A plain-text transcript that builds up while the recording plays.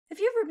Have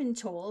you ever been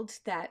told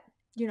that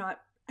you're not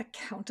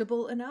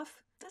accountable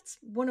enough? That's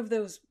one of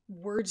those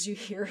words you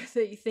hear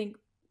that you think,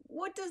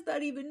 what does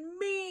that even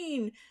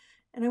mean?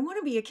 And I want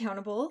to be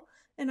accountable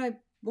and I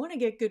want to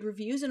get good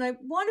reviews and I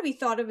want to be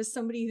thought of as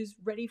somebody who's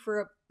ready for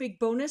a big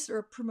bonus or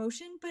a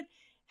promotion, but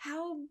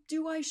how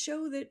do I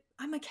show that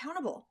I'm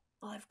accountable?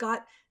 Well, I've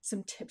got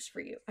some tips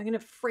for you. I'm going to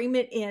frame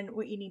it in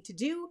what you need to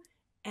do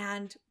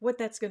and what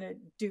that's going to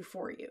do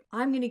for you.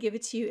 I'm going to give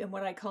it to you in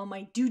what I call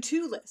my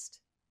do-to list.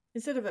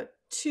 Instead of a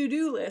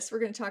to-do list, we're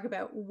going to talk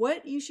about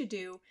what you should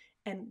do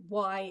and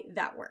why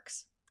that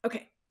works.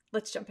 Okay,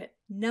 let's jump in.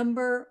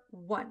 Number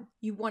 1,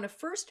 you want to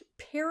first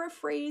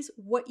paraphrase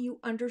what you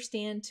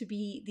understand to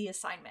be the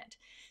assignment.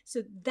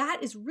 So that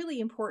is really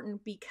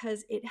important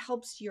because it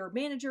helps your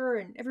manager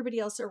and everybody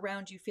else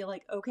around you feel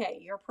like, okay,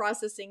 you're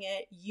processing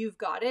it, you've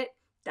got it.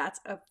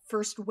 That's a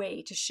first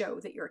way to show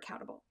that you're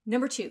accountable.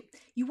 Number 2,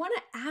 you want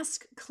to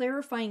ask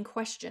clarifying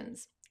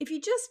questions. If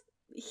you just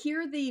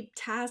hear the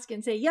task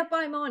and say, yep,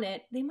 I'm on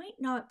it, they might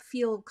not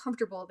feel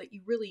comfortable that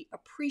you really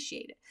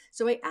appreciate it.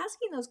 So by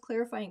asking those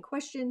clarifying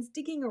questions,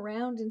 digging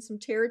around in some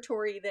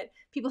territory that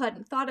people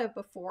hadn't thought of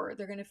before,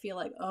 they're going to feel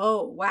like,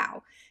 oh,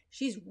 wow,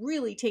 she's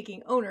really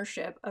taking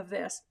ownership of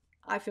this.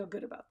 I feel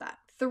good about that.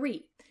 3,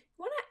 you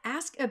want to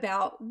ask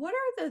about what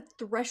are the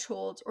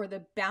thresholds or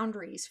the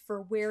boundaries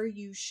for where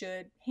you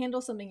should handle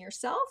something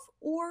yourself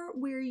or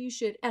where you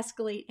should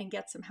escalate and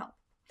get some help.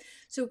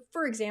 So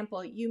for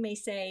example, you may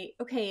say,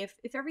 okay,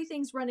 if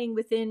everything's running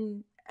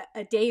within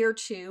a day or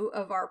two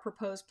of our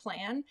proposed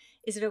plan,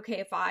 is it okay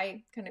if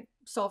I kind of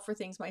solve for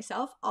things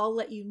myself? I'll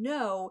let you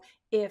know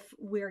if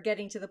we're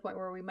getting to the point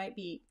where we might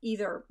be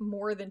either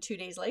more than 2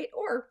 days late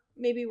or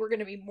maybe we're going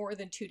to be more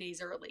than 2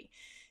 days early.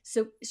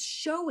 So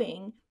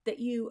showing that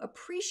you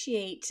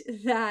appreciate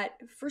that,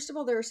 first of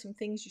all, there are some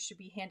things you should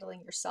be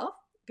handling yourself.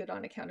 Good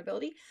on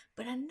accountability.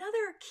 But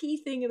another key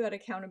thing about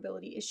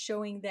accountability is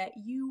showing that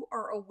you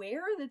are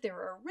aware that there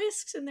are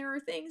risks and there are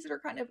things that are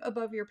kind of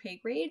above your pay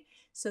grade.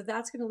 So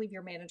that's going to leave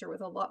your manager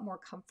with a lot more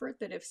comfort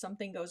that if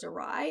something goes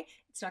awry,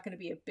 it's not going to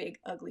be a big,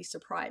 ugly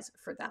surprise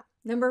for them.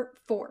 Number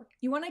 4,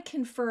 you want to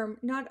confirm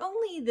not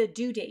only the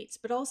due dates,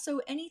 but also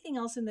anything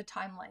else in the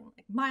timeline,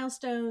 like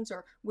milestones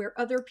or where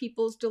other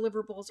people's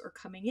deliverables are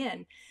coming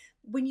in.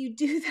 When you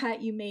do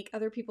that, you make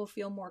other people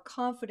feel more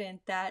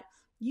confident that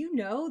you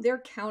know they're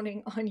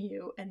counting on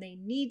you and they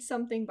need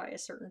something by a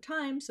certain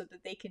time so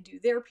that they can do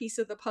their piece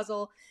of the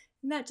puzzle.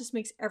 And that just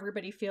makes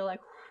everybody feel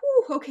like,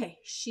 whew, okay,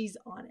 she's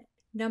on it.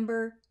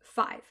 Number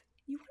 5,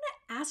 you want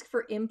to ask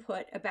for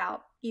input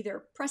about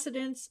either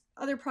precedents,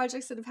 other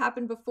projects that have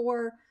happened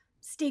before,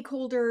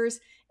 stakeholders,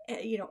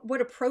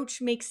 what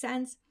approach makes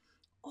sense.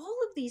 All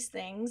of these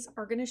things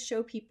are going to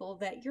show people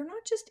that you're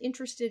not just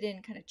interested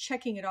in kind of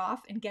checking it off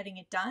and getting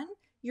it done.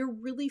 You're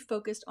really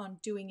focused on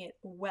doing it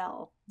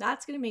well.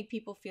 That's going to make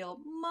people feel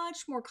much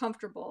more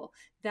comfortable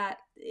that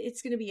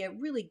it's going to be a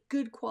really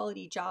good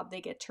quality job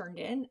they get turned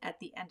in at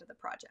the end of the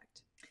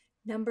project.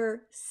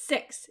 Number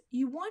 6,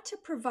 you want to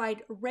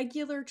provide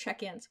regular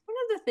check-ins. One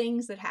of the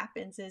things that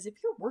happens is if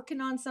you're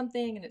working on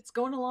something and it's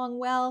going along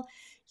well,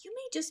 you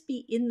may just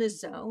be in the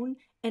zone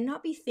and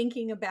not be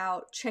thinking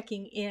about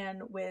checking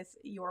in with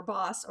your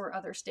boss or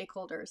other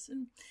stakeholders.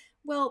 And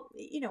well,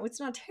 it's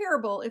not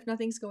terrible if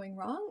nothing's going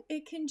wrong.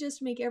 It can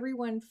just make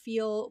everyone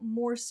feel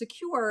more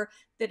secure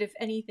that if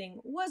anything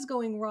was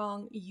going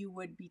wrong, you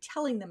would be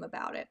telling them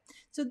about it.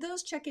 So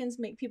those check-ins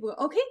make people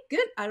go, okay,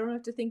 good, I don't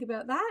have to think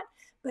about that.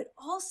 But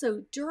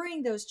also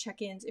during those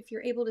check-ins, if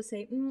you're able to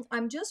say,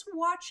 I'm just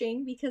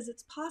watching because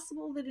it's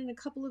possible that in a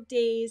couple of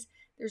days,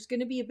 there's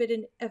going to be a bit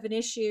of an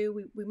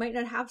issue. We might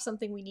not have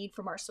something we need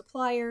from our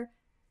supplier.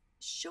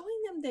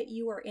 Showing them that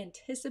you are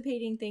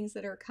anticipating things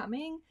that are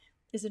coming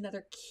is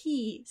another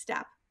key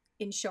step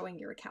in showing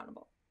you're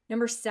accountable.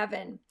 Number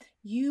 7,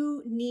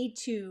 you need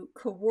to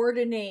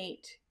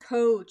coordinate,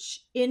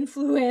 coach,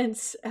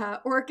 influence,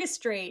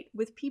 orchestrate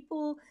with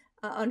people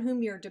on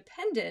whom you're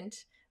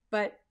dependent,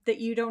 but that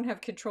you don't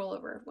have control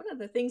over. One of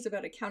the things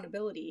about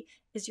accountability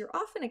is you're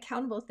often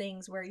accountable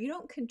things where you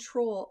don't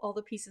control all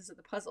the pieces of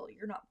the puzzle.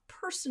 You're not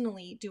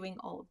personally doing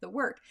all of the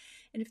work.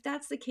 And if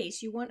that's the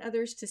case, you want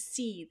others to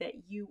see that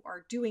you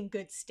are doing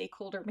good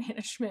stakeholder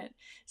management.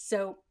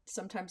 So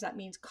sometimes that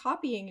means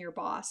copying your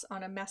boss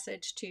on a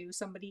message to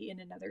somebody in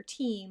another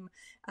team,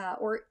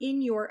 or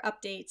in your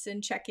updates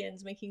and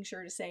check-ins, making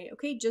sure to say,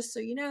 okay, just so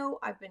you know,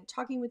 I've been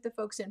talking with the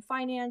folks in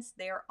finance.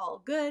 They're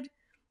all good.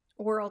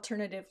 Or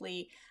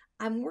alternatively,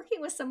 I'm working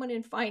with someone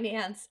in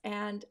finance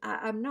and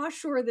I'm not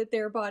sure that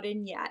they're bought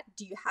in yet.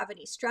 Do you have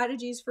any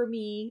strategies for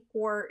me?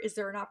 Or is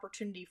there an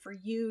opportunity for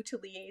you to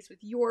liaise with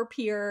your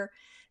peer?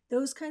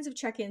 Those kinds of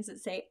check-ins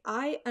that say,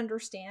 I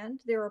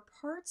understand there are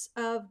parts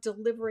of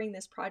delivering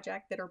this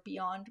project that are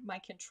beyond my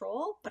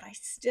control, but I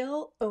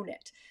still own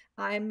it.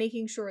 I'm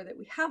making sure that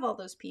we have all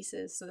those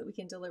pieces so that we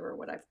can deliver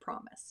what I've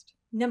promised.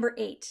 Number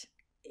 8,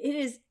 it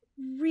is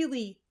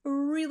really,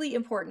 really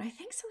important. I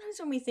think sometimes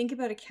when we think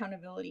about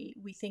accountability,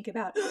 we think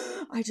about,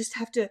 I just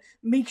have to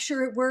make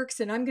sure it works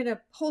and I'm going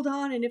to hold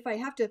on. And if I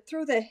have to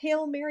throw the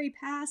Hail Mary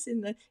pass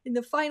in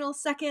the final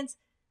seconds,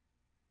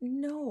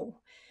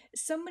 No.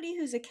 Somebody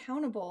who's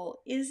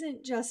accountable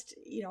isn't just,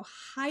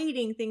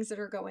 hiding things that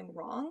are going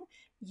wrong.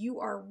 You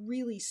are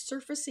really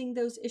surfacing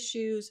those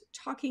issues,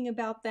 talking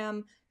about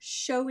them,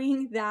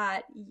 showing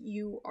that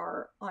you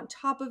are on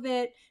top of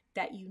it,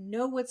 that you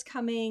know what's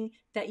coming,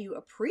 that you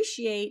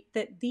appreciate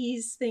that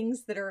these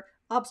things that are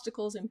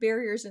obstacles and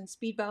barriers and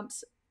speed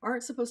bumps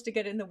aren't supposed to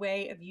get in the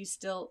way of you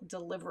still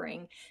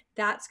delivering.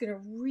 That's going to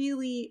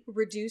really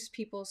reduce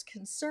people's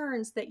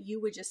concerns that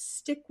you would just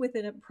stick with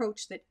an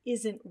approach that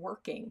isn't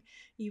working.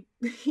 You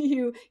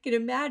you can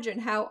imagine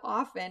how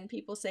often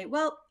people say,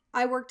 "Well,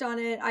 I worked on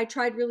it. I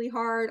tried really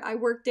hard. I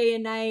worked day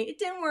and night. It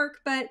didn't work,"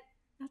 but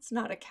that's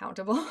not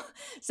accountable.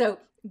 So,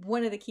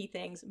 one of the key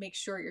things, make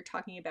sure you're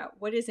talking about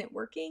what isn't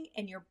working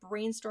and you're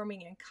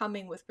brainstorming and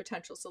coming with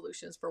potential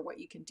solutions for what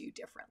you can do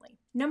differently.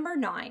 Number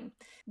 9,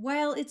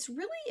 while it's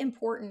really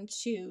important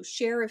to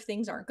share if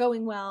things aren't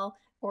going well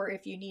or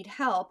if you need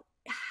help,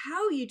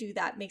 how you do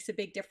that makes a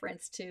big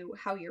difference to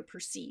how you're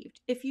perceived.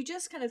 If you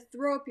just kind of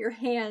throw up your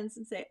hands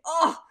and say,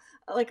 "Oh,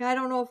 like I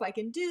don't know if I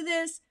can do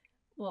this,"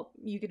 well,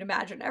 you can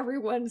imagine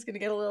everyone's going to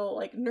get a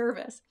little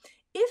nervous.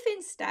 If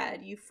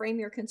instead you frame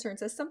your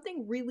concerns as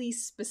something really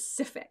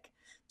specific,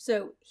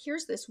 so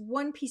here's this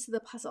one piece of the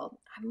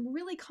puzzle. I'm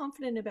really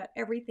confident about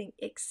everything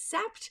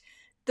except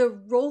the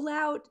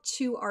rollout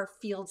to our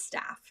field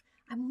staff.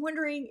 I'm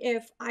wondering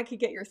if I could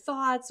get your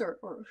thoughts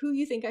or who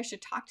you think I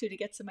should talk to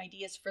get some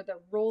ideas for the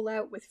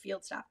rollout with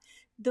field staff.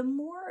 The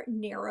more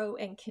narrow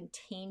and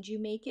contained you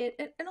make it,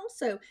 and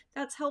also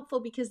that's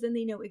helpful because then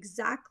they know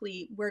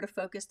exactly where to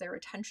focus their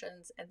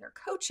attentions and their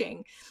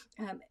coaching.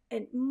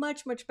 And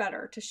much, much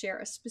better to share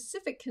a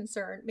specific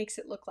concern makes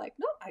it look like,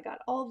 no, I got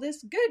all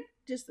this good,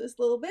 just this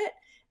little bit.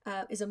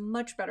 Is a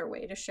much better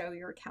way to show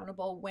you're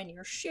accountable when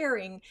you're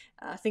sharing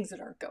things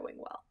that aren't going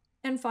well.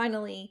 And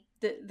finally,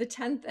 the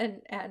 10th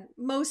and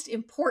most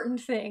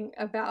important thing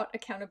about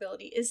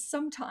accountability is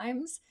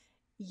sometimes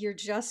you're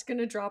just going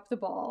to drop the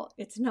ball.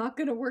 It's not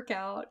going to work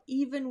out,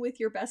 even with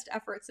your best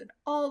efforts and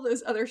all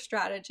those other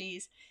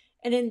strategies.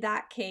 And in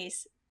that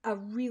case, a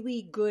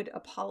really good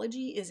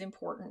apology is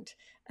important.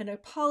 An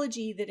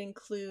apology that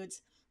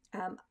includes,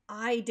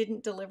 I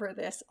didn't deliver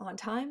this on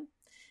time.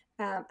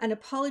 An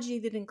apology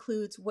that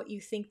includes what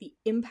you think the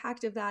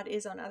impact of that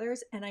is on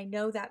others. And I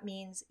know that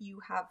means you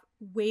have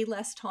way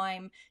less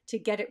time to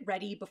get it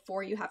ready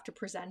before you have to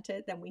present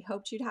it than we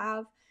hoped you'd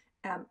have.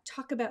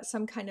 Talk about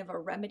some kind of a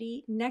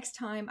remedy. Next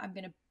time, I'm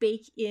going to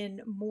bake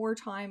in more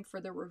time for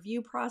the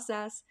review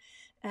process.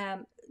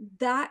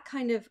 That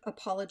kind of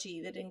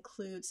apology that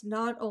includes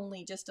not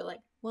only just a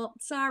well,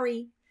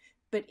 sorry,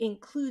 but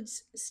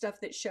includes stuff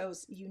that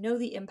shows you know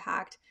the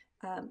impact.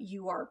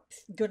 You are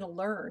going to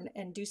learn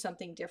and do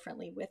something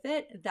differently with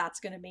it. That's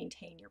going to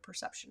maintain your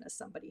perception as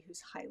somebody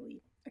who's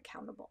highly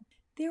accountable.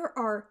 There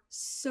are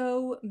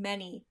so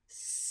many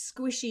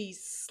squishy,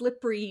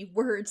 slippery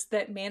words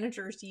that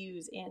managers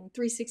use in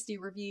 360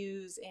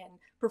 reviews and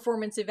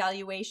performance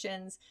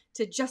evaluations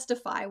to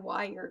justify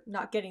why you're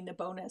not getting the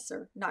bonus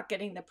or not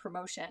getting the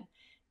promotion.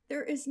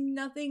 There is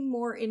nothing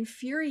more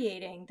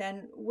infuriating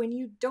than when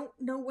you don't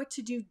know what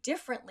to do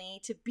differently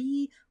to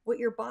be what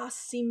your boss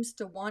seems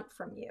to want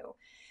from you.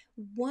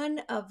 One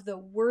of the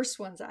worst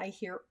ones I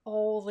hear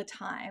all the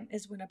time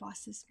is when a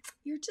boss says,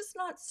 "You're just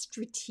not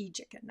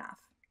strategic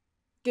enough."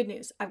 Good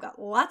news, I've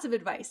got lots of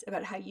advice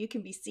about how you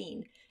can be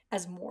seen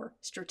as more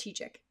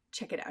strategic.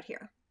 Check it out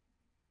here.